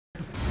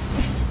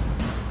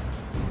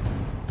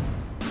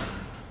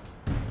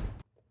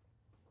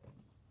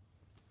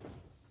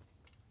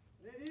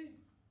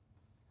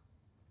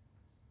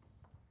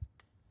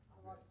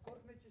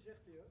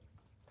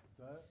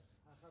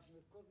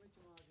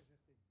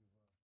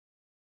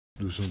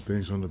Do some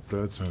things on the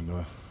pads, and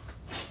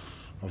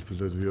after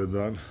that we are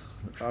done.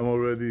 I'm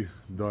already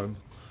done,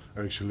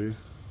 actually,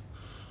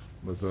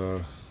 but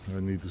I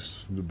need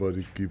the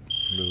body keep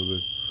a little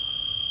bit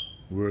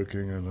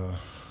working, and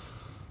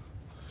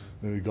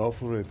then we go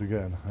for it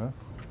again. Huh?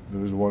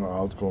 There is one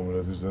outcome,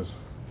 that is that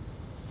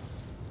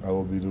I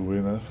will be the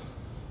winner,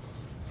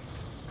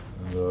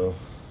 and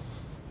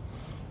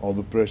all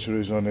the pressure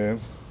is on him.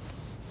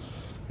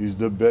 He's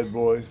the bad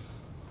boy,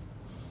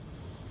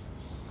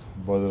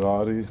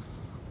 Badrari.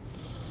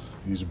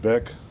 He's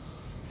back,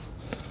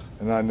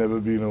 and I've never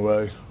been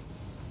away.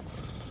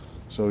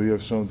 So he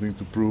has something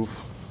to prove.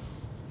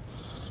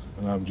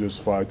 And I'm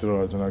just fighter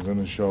hard, and I'm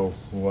gonna show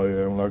who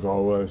I am like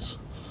always.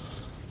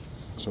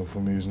 So for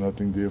me it's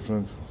nothing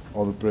different.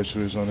 All the pressure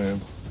is on him.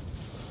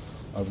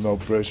 I have no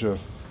pressure,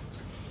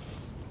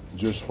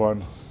 just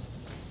fun,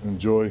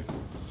 enjoy.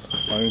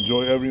 I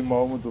enjoy every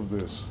moment of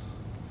this.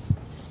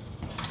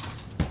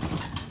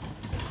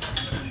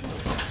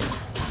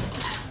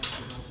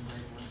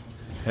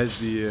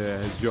 Hesdy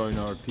has joined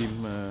our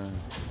team a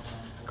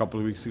couple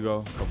of weeks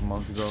ago, a couple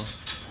months ago,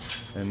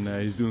 and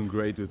he's doing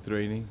great with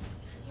training.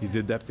 He's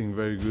adapting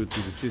very good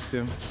to the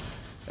system,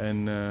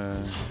 and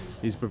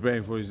he's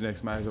preparing for his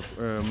next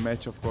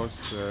match, of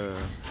course,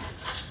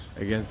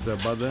 against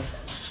Badr. I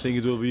think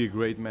it will be a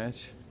great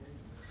match.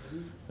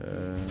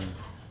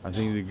 I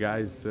think the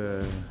guys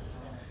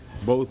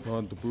both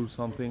want to prove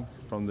something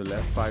from the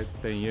last fight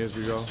 10 years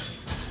ago.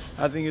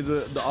 I think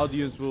the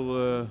audience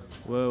will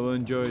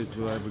enjoy it.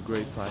 We'll have a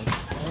great fight.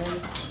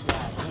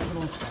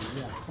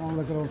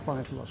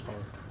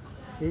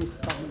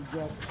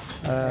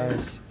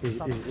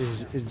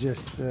 It's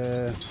just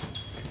a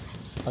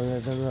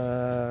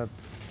little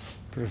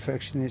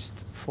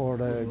perfectionist for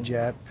the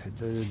jab,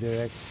 the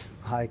direct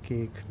high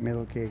kick,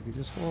 middle kick.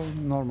 It's all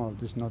normal.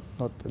 It's not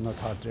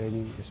hard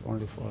training. It's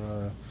only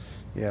for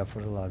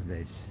for the last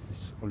days.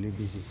 It's only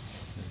busy.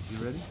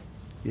 You ready?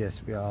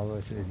 Yes, we are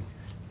always ready.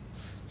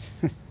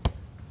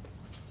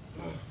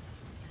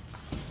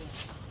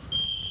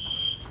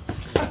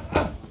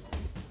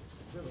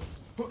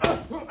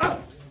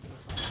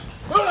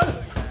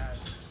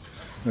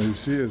 Now you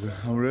see it,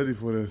 I'm ready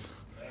for it.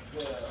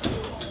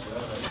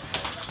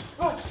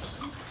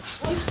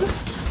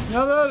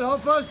 Sneller, hou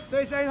vast.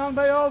 Steeds één hand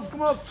bij je hoofd,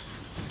 kom op.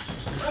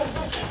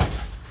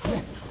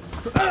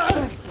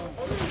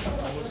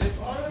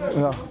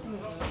 Yeah,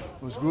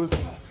 was good.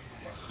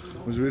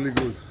 Was really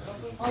good.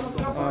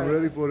 I'm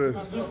ready for it.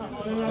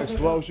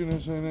 Explosion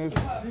is in it.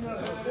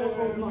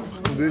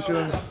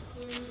 Condition.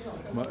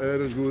 My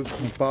air is good.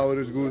 My power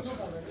is good.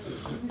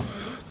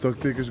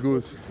 Tactic is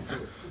good.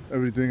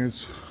 Everything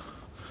is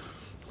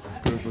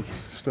perfect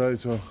state.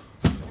 So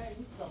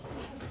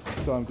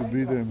time to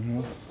beat him. You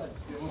know?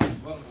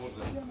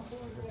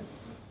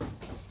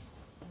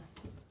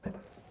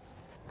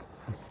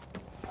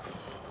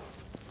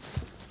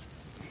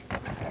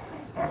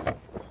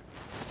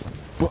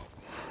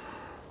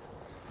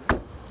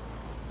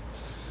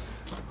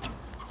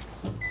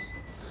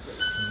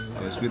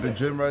 Yes, we're at the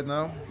gym right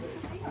now.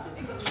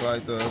 It's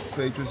right,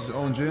 Patriots'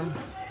 own gym.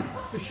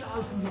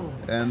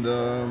 And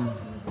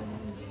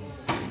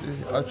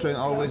I train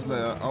always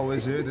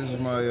here. This is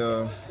my,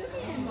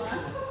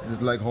 this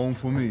is like home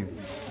for me.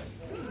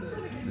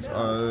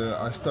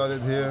 I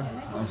started here,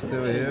 I'm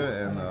still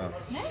here, and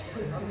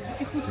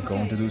we're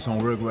going to do some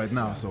work right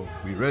now. So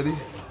we ready?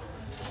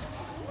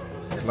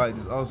 Clyde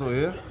is also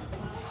here.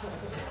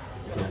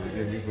 So we're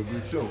gonna give a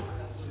good show.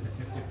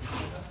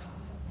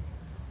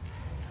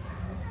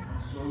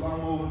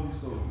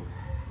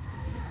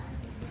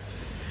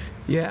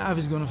 Yeah, I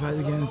was gonna fight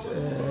against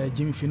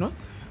Jimmy Finot.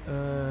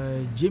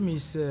 Jimmy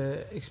is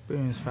an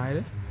experienced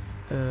fighter,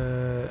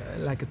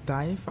 like a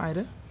Thai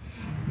fighter,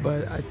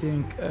 but I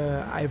think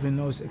Eyevan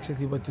knows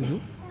exactly what to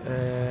do.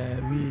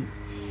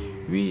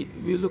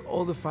 We look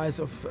all the fights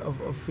of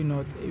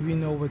Finot. We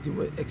know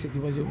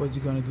exactly what he's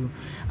gonna do.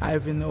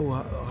 Eyevan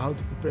know how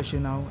to put pressure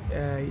now.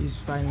 He's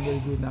fighting very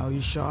good now.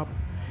 He's sharp,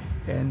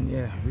 and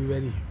yeah, we're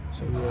ready.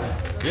 So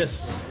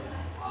yes,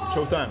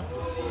 showtime.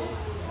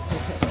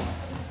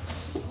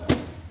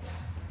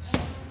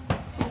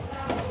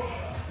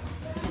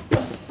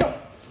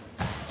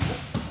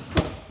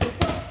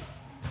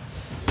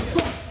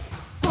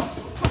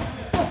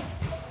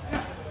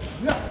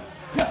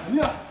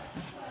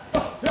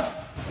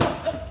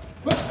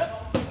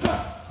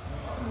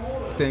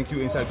 Thank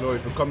you, Inside Glory,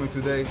 for coming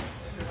today.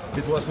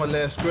 It was my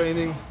last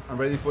training. I'm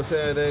ready for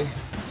Saturday.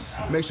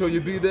 Make sure you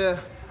be there.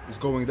 It's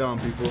going down,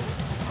 people.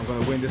 I'm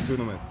gonna win this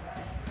tournament.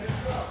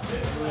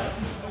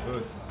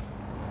 Yes.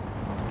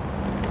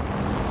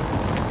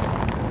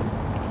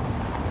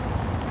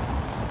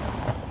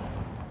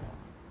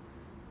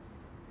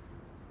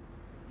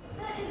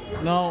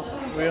 Now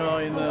we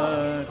are in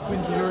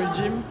Queensbury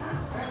gym.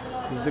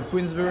 It's the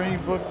Queensbury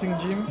boxing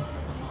gym,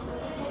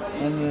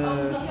 and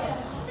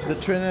the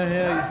trainer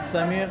here is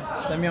Samir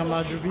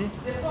Majoubi,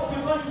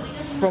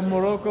 from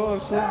Morocco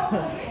also.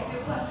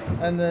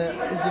 and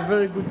it's a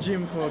very good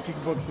gym for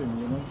kickboxing,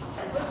 you know.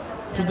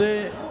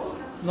 Today,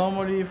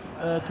 normally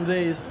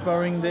today is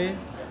sparring day,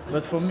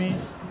 but for me,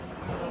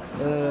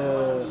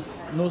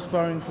 no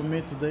sparring for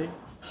me today.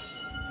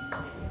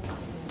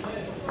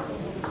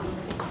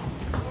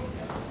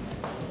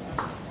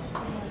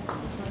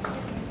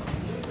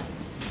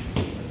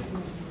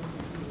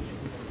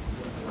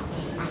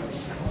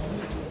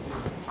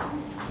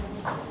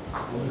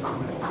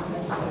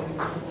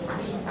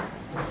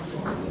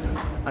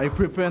 I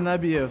prepare an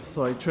IBF,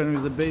 so I train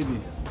with a baby.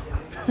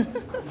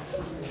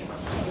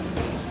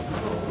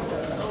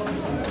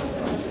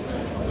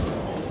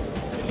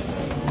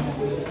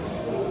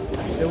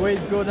 The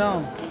weights go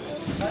down,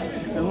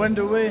 and when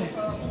the weight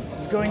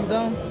is going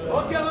down,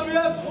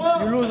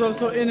 you lose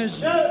also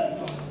energy,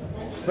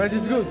 but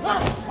it's good.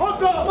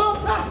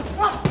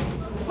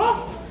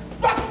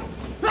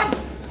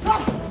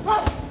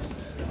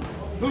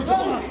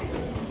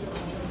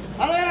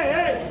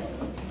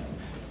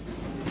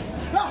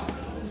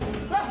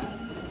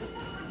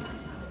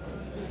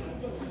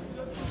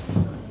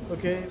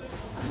 Okay,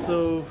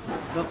 so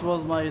that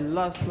was my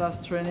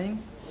last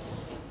training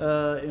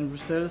in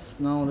Brussels.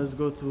 Now let's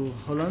go to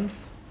Holland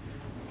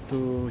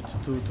to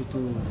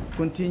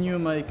continue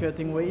my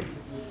cutting weight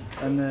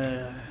and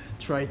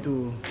try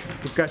to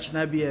catch an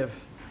IBF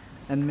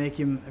and make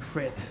him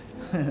afraid.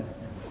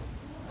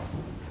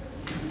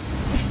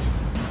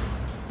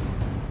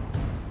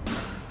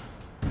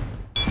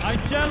 I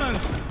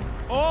challenge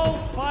all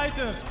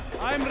fighters.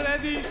 I'm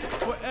ready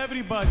for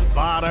everybody.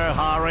 Badr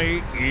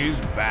Hari is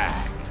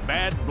back.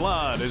 Bad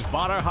blood as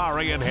Badr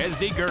Hari and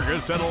Hesdy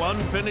Gerges settle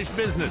unfinished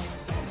business.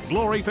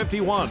 Glory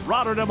 51,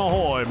 Rotterdam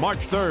Ahoy, March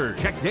 3rd.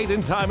 Check date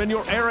and time in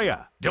your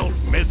area. Don't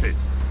miss it.